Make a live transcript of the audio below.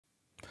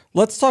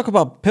Let's talk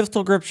about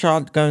pistol grip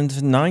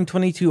shotguns,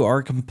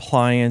 922R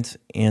compliance,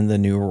 and the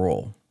new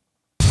rule.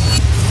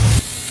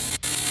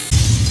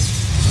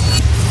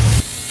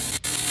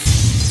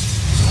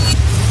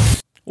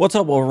 What's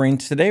up,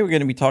 Wolverines? Today we're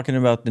going to be talking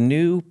about the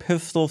new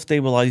pistol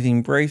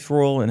stabilizing brace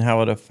rule and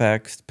how it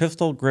affects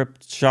pistol grip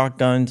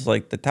shotguns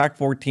like the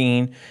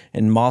TAC-14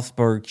 and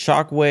Mossberg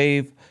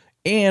Shockwave,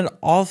 and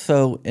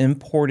also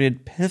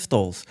imported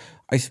pistols.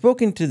 I've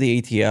spoken to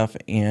the ATF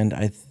and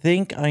I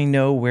think I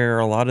know where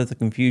a lot of the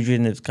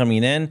confusion is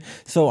coming in,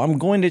 so I'm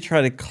going to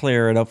try to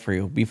clear it up for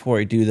you. Before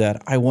I do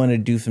that, I want to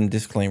do some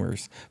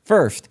disclaimers.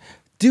 First,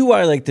 do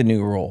I like the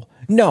new rule?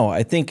 No,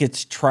 I think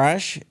it's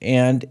trash,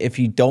 and if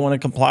you don't want to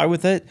comply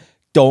with it,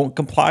 don't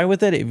comply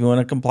with it. If you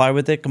want to comply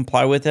with it,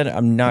 comply with it.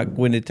 I'm not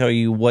going to tell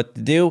you what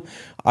to do.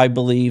 I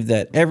believe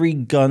that every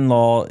gun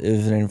law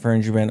is an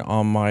infringement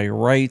on my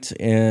rights,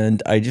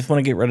 and I just want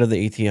to get rid of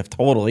the ATF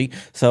totally.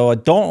 So I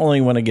don't only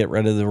want to get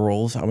rid of the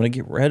rules, I want to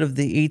get rid of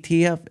the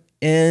ATF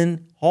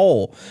in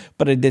whole.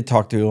 But I did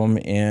talk to them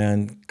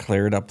and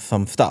cleared up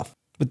some stuff.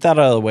 With that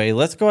out of the way,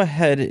 let's go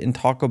ahead and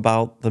talk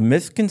about the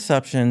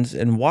misconceptions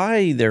and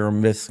why there are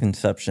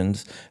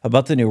misconceptions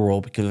about the new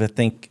rule, because I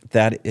think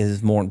that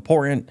is more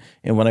important.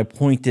 And when I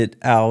point it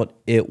out,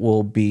 it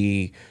will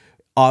be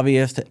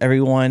obvious to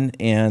everyone,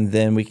 and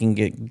then we can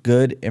get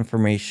good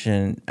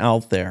information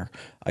out there.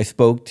 I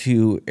spoke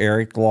to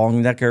Eric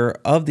Longnecker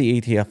of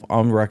the ATF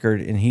on record,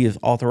 and he is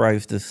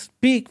authorized to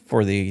speak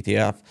for the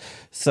ATF.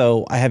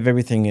 So I have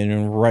everything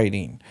in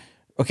writing.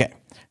 Okay,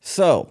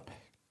 so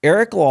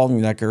Eric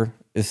Longnecker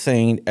is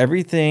saying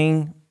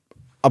everything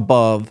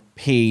above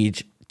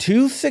page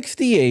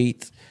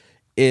 268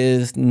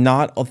 is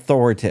not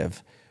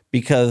authoritative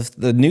because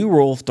the new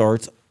rule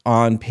starts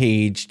on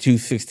page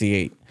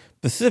 268,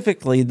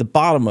 specifically the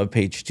bottom of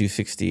page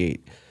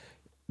 268.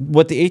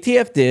 What the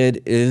ATF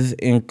did is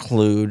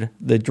include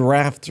the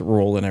draft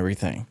rule and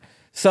everything.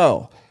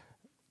 So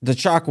the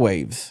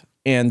shockwaves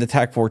and the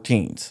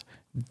TAC-14s,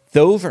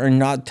 those are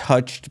not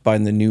touched by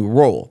the new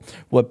rule.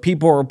 What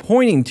people are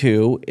pointing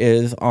to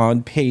is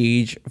on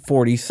page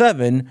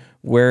 47,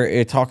 where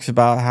it talks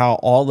about how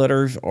all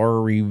letters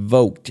are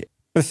revoked.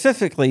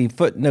 Specifically,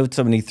 footnote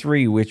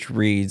 73, which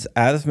reads,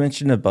 as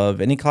mentioned above,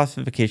 any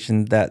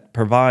classification that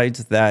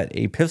provides that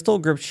a pistol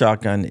grip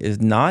shotgun is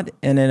not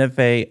an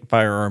NFA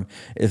firearm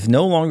is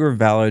no longer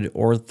valid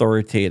or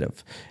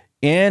authoritative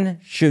and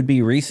should be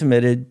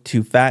resubmitted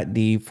to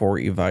FAT-D for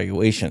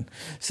evaluation.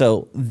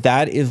 So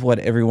that is what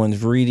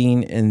everyone's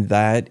reading, and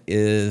that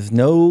is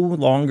no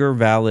longer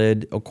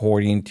valid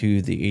according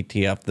to the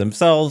ATF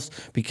themselves,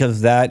 because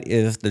that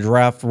is the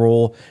draft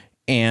rule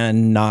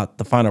and not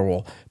the final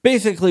rule.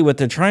 Basically, what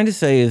they're trying to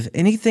say is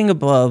anything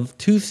above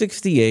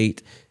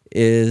 268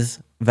 is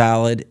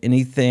valid.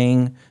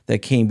 Anything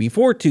that came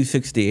before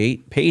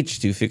 268, page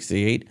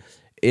 268,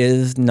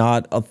 is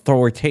not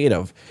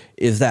authoritative.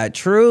 Is that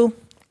true?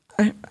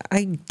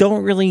 I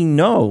don't really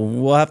know.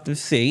 We'll have to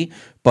see,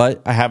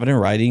 but I have it in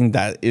writing.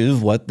 That is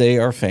what they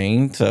are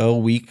saying, so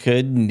we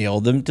could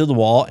nail them to the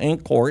wall in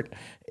court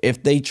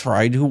if they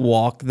try to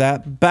walk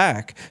that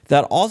back.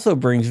 That also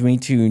brings me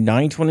to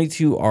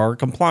 922R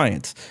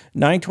compliance.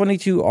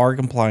 922R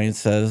compliance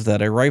says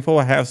that a rifle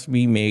has to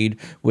be made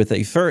with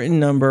a certain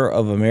number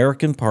of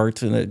American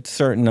parts and a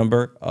certain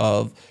number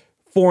of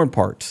foreign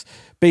parts.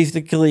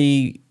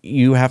 Basically,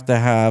 you have to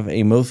have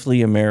a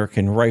mostly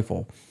American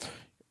rifle.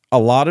 A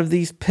lot of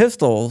these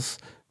pistols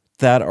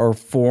that are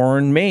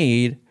foreign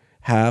made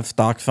have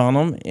stocks on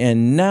them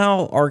and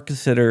now are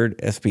considered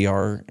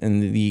SPR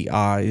in the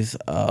eyes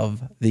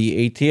of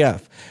the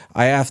ATF.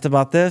 I asked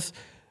about this.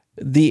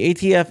 The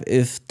ATF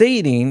is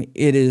stating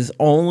it is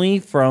only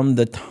from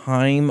the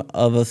time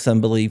of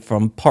assembly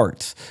from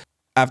parts.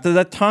 After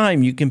that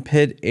time, you can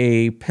put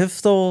a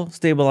pistol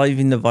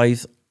stabilizing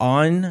device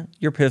on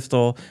your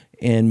pistol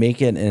and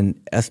make it an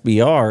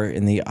SBR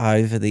in the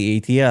eyes of the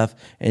ATF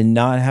and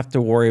not have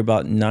to worry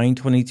about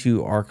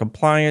 922R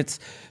compliance.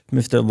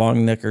 Mr.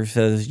 Longnecker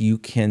says you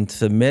can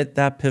submit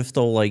that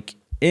pistol like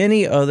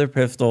any other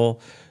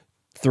pistol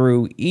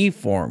through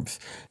e-forms.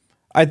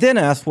 I then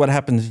asked what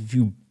happens if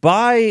you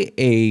buy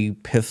a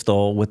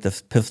pistol with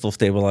this pistol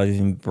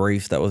stabilizing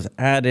brace that was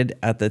added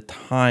at the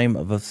time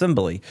of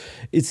assembly.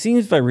 It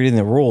seems by reading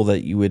the rule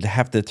that you would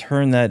have to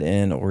turn that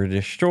in or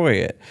destroy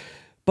it,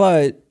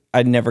 but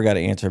I never got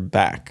an answer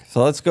back.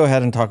 So let's go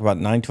ahead and talk about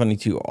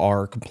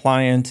 922R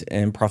compliance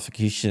and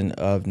prosecution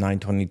of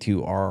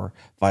 922R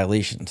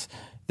violations.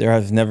 There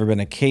has never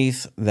been a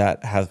case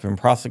that has been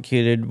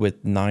prosecuted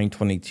with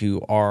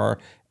 922R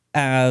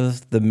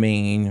as the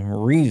main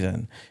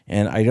reason,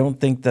 and I don't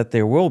think that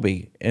there will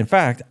be. In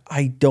fact,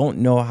 I don't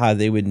know how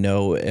they would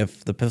know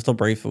if the pistol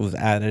brace was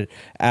added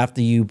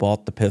after you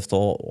bought the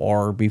pistol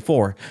or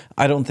before.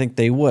 I don't think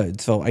they would,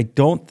 so I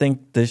don't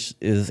think this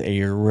is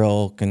a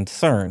real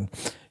concern.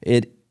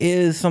 It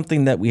is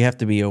something that we have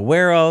to be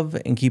aware of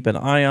and keep an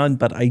eye on,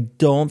 but I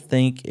don't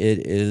think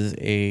it is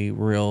a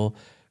real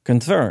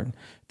concern.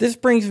 This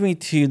brings me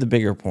to the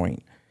bigger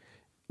point.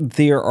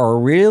 There are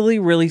really,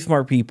 really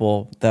smart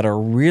people that are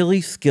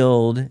really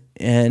skilled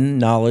and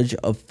knowledge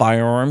of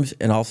firearms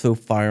and also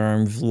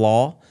firearms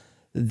law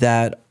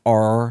that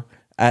are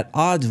at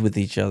odds with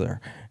each other.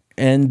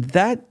 And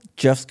that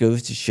just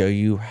goes to show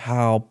you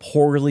how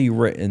poorly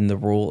written the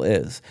rule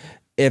is.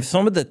 If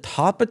some of the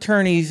top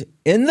attorneys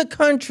in the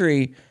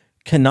country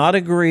cannot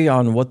agree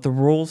on what the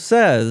rule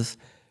says,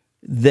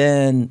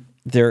 then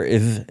there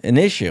is an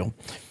issue.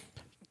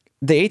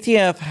 The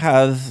ATF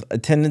has a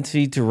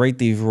tendency to write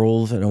these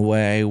rules in a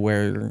way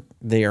where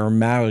they are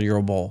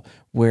malleable,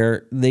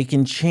 where they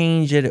can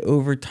change it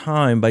over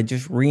time by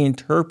just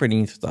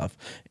reinterpreting stuff.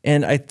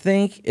 And I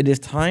think it is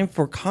time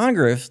for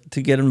Congress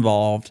to get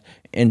involved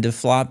and to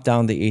slap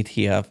down the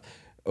ATF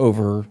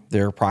over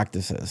their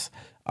practices.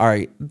 All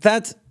right,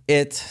 that's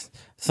it.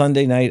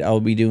 Sunday night, I'll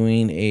be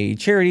doing a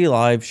charity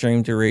live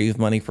stream to raise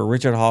money for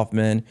Richard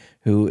Hoffman,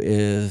 who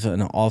is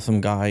an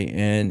awesome guy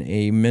and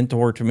a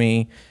mentor to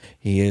me.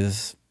 He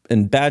is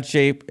in bad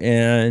shape,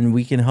 and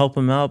we can help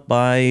him out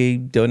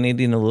by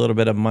donating a little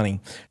bit of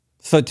money.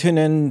 So tune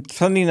in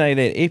Sunday night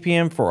at 8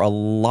 p.m. for a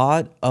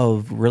lot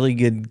of really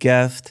good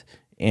guests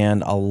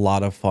and a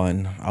lot of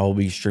fun. I will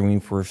be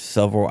streaming for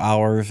several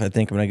hours. I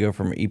think I'm going to go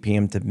from 8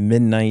 p.m. to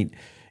midnight,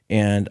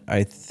 and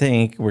I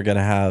think we're going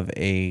to have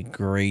a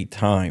great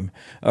time.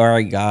 All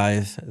right,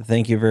 guys,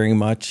 thank you very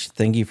much.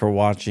 Thank you for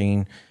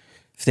watching.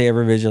 Stay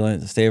ever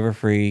vigilant, stay ever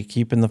free,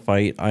 keep in the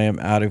fight. I am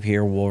out of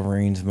here,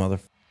 Wolverines,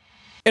 mother.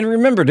 And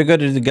remember to go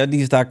to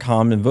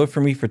thegundies.com and vote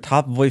for me for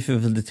top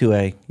voices of the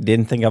 2A. You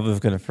didn't think I was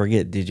going to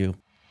forget, did you?